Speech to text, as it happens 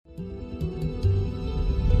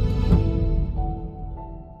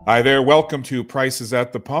Hi there. Welcome to Prices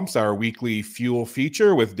at the Pumps, our weekly fuel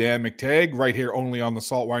feature with Dan McTagg, right here only on the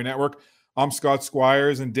Saltwire Network. I'm Scott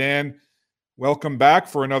Squires, and Dan, welcome back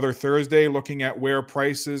for another Thursday looking at where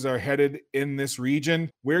prices are headed in this region.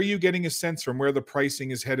 Where are you getting a sense from where the pricing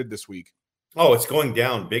is headed this week? Oh, it's going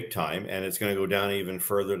down big time, and it's going to go down even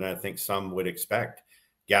further than I think some would expect.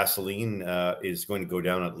 Gasoline is going to go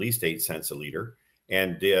down at least 8 cents a liter,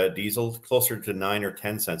 and diesel closer to 9 or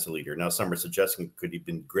 10 cents a liter. Now, some are suggesting it could have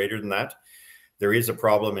been greater than that. There is a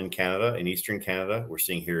problem in Canada, in Eastern Canada. We're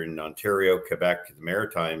seeing here in Ontario, Quebec, the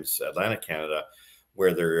Maritimes, Atlantic Canada,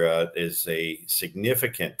 where there is a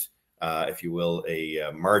significant, if you will, a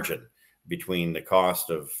margin between the cost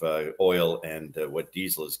of oil and what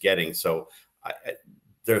diesel is getting. So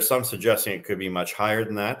there's some suggesting it could be much higher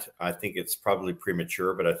than that. I think it's probably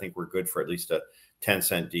premature, but I think we're good for at least a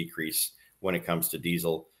 10-cent decrease when it comes to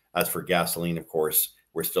diesel. As for gasoline, of course,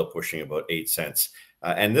 we're still pushing about 8 cents.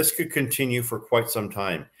 And this could continue for quite some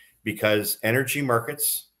time because energy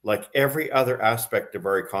markets, like every other aspect of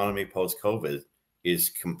our economy post-COVID, is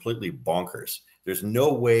completely bonkers. There's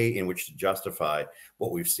no way in which to justify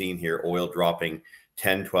what we've seen here, oil dropping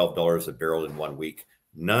 $10, $12 a barrel in 1 week.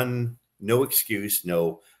 None, no excuse,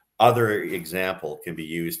 no other example can be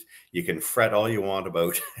used. You can fret all you want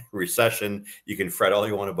about recession. You can fret all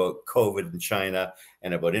you want about COVID in China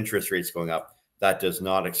and about interest rates going up. That does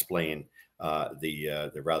not explain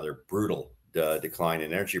the rather brutal decline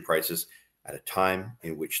in energy prices at a time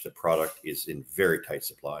in which the product is in very tight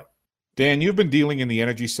supply. Dan, you've been dealing in the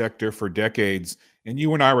energy sector for decades, and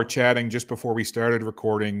you and I were chatting just before we started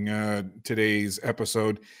recording today's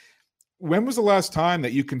episode. When was the last time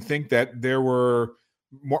that you can think that there were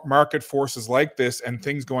market forces like this and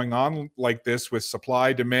things going on like this with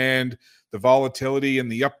supply, demand, the volatility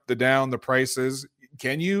and the up, the down, the prices?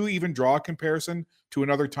 Can you even draw a comparison to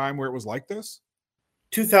another time where it was like this?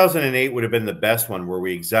 2008 would have been the best one where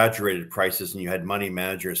we exaggerated prices and you had money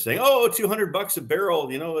managers saying, "Oh, $200 a barrel,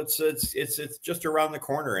 it's just around the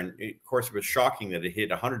corner." And of course, it was shocking that it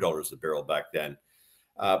hit $100 a barrel back then.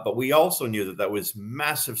 But we also knew that that was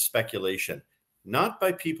massive speculation, not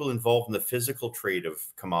by people involved in the physical trade of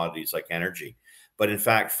commodities like energy, but in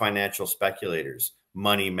fact, financial speculators,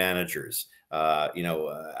 money managers,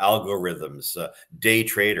 algorithms, day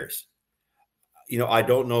traders. I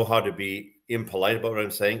don't know how to be impolite about what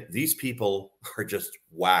I'm saying. These people are just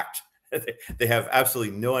whacked. They have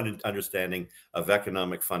absolutely no understanding of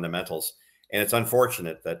economic fundamentals. And it's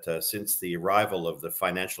unfortunate that since the arrival of the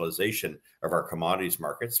financialization of our commodities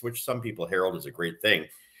markets, which some people herald as a great thing,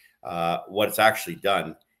 what it's actually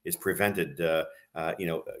done is prevented,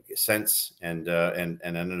 sense and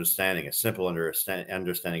an understanding, a simple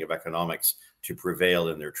understanding of economics to prevail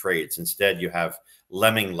in their trades. Instead, you have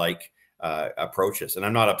lemming-like approaches. And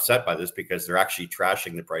I'm not upset by this because they're actually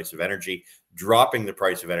trashing the price of energy, dropping the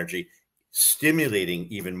price of energy, stimulating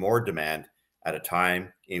even more demand at a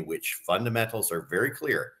time in which fundamentals are very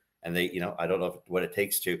clear. And they, I don't know what it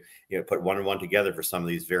takes to, put one and one together for some of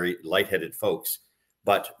these very lightheaded folks,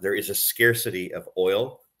 but there is a scarcity of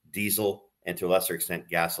oil, diesel, and to a lesser extent,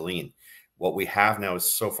 gasoline. What we have now is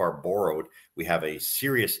so far borrowed. We have a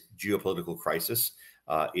serious geopolitical crisis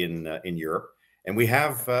in Europe. And we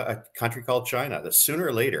have a country called China that sooner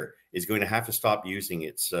or later is going to have to stop using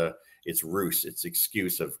its ruse, its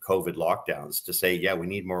excuse of COVID lockdowns to say, yeah, we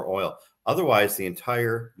need more oil. Otherwise, the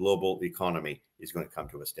entire global economy is going to come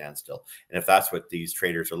to a standstill. And if that's what these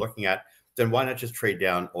traders are looking at, then why not just trade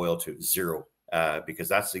down oil to zero? Because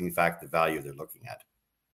that's, in fact, the value they're looking at.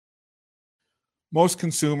 Most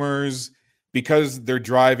consumers, because they're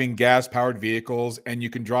driving gas-powered vehicles and you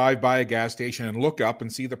can drive by a gas station and look up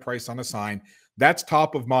and see the price on a sign, that's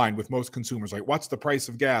top of mind with most consumers. Like, what's the price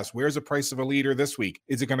of gas? Where's the price of a liter this week?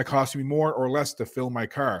 Is it going to cost me more or less to fill my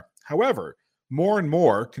car? However, more and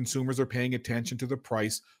more consumers are paying attention to the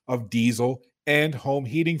price of diesel and home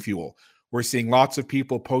heating fuel. We're seeing lots of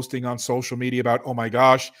people posting on social media about, oh my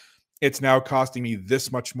gosh, it's now costing me this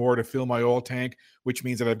much more to fill my oil tank, which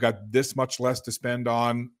means that I've got this much less to spend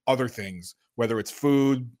on other things, whether it's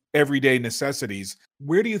food, everyday necessities.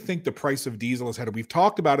 Where do you think the price of diesel is headed? We've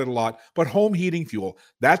talked about it a lot, but home heating fuel,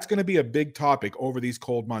 that's going to be a big topic over these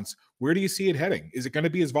cold months. Where do you see it heading? Is it going to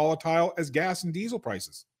be as volatile as gas and diesel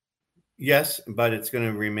prices? Yes, but it's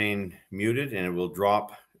going to remain muted and it will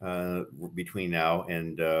drop between now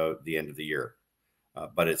and the end of the year.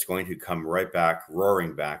 But it's going to come right back,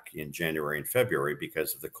 roaring back in January and February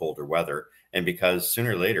because of the colder weather. And because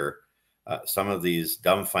sooner or later, some of these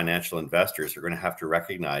dumb financial investors are going to have to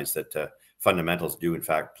recognize that fundamentals do, in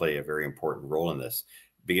fact, play a very important role in this.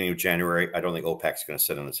 beginning of January, I don't think OPEC's going to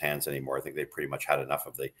sit on its hands anymore. I think they pretty much had enough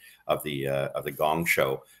of the gong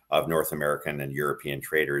show of North American and European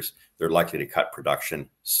traders. They're likely to cut production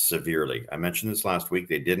severely. I mentioned this last week.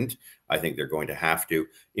 They didn't. I think they're going to have to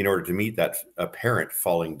in order to meet that apparent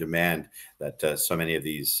falling demand that so many of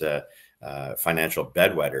these financial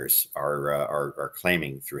bedwetters are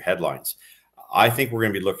claiming through headlines. I think we're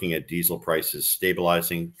going to be looking at diesel prices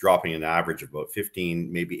stabilizing, dropping an average of about 15,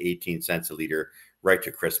 maybe 18 cents a liter right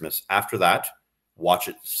to Christmas. After that, watch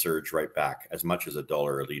it surge right back as much as $1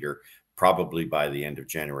 a liter, probably by the end of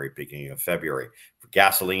January, beginning of February. For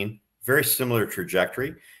gasoline, very similar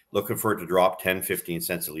trajectory. Looking for it to drop 10, 15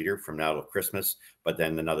 cents a liter from now till Christmas, but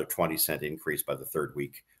then another 20-cent increase by the third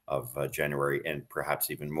week of January, and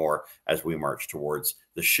perhaps even more as we march towards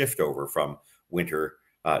the shift over from winter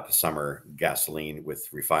to summer gasoline, with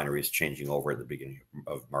refineries changing over at the beginning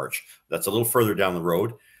of March. That's a little further down the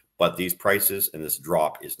road, but these prices and this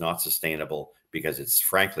drop is not sustainable because it's,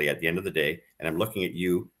 frankly, at the end of the day, and I'm looking at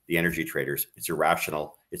you, the energy traders, it's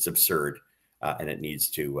irrational, it's absurd, and it needs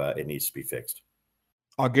to be fixed.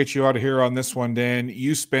 I'll get you out of here on this one, Dan.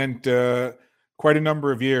 You spent quite a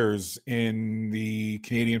number of years in the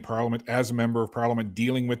Canadian Parliament as a member of Parliament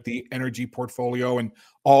dealing with the energy portfolio and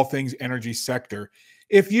all things energy sector.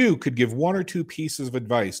 If you could give one or two pieces of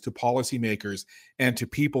advice to policymakers and to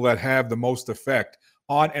people that have the most effect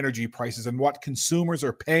on energy prices and what consumers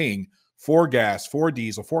are paying for gas, for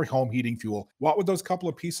diesel, for home heating fuel, what would those couple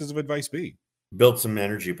of pieces of advice be? Build some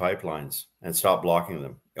energy pipelines and stop blocking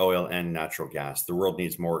them, oil and natural gas. The world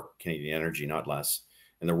needs more Canadian energy, not less.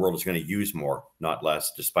 And the world is going to use more, not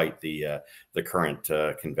less, despite the current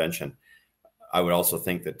convention. I would also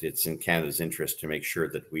think that it's in Canada's interest to make sure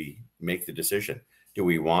that we make the decision. Do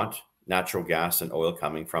we want natural gas and oil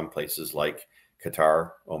coming from places like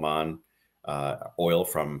Qatar, Oman, oil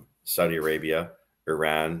from Saudi Arabia,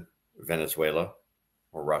 Iran, Venezuela,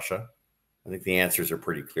 or Russia? I think the answers are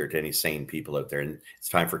pretty clear to any sane people out there. And it's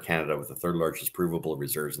time for Canada, with the third largest provable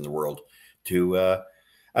reserves in the world, to,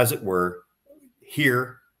 as it were,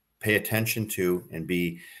 pay attention to, and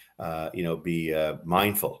be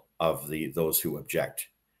mindful of those who object.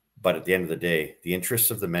 But at the end of the day, the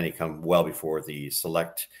interests of the many come well before the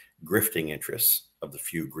select grifting interests of the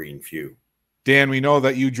few green few. Dan, we know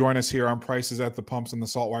that you join us here on Prices at the Pumps on the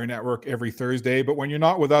Saltwire Network every Thursday, but when you're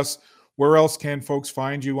not with us, where else can folks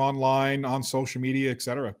find you online, on social media,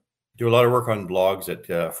 etc.? Do a lot of work on blogs at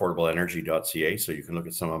affordableenergy.ca, so you can look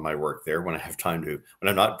at some of my work there when I have time to, when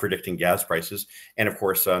I'm not predicting gas prices, and of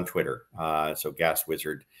course on Twitter. So Gas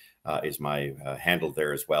Wizard is my handle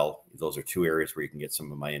there as well. Those are two areas where you can get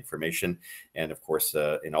some of my information. And of course,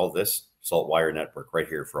 in all this, Saltwire Network right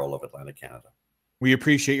here for all of Atlantic Canada. We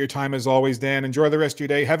appreciate your time as always, Dan. Enjoy the rest of your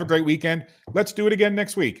day. Have a great weekend. Let's do it again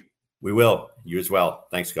next week. We will. You as well.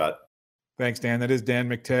 Thanks, Scott. Thanks, Dan. That is Dan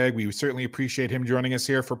McTagg. We certainly appreciate him joining us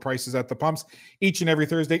here for Prices at the Pumps each and every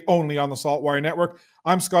Thursday, only on the Saltwire Network.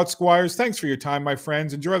 I'm Scott Squires. Thanks for your time, my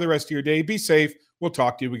friends. Enjoy the rest of your day. Be safe. We'll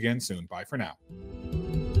talk to you again soon. Bye for now.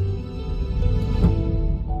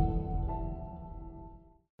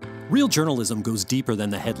 Real journalism goes deeper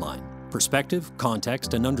than the headline. Perspective,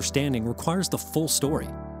 context, and understanding requires the full story.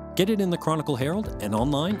 Get it in the Chronicle Herald and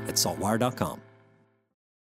online at saltwire.com.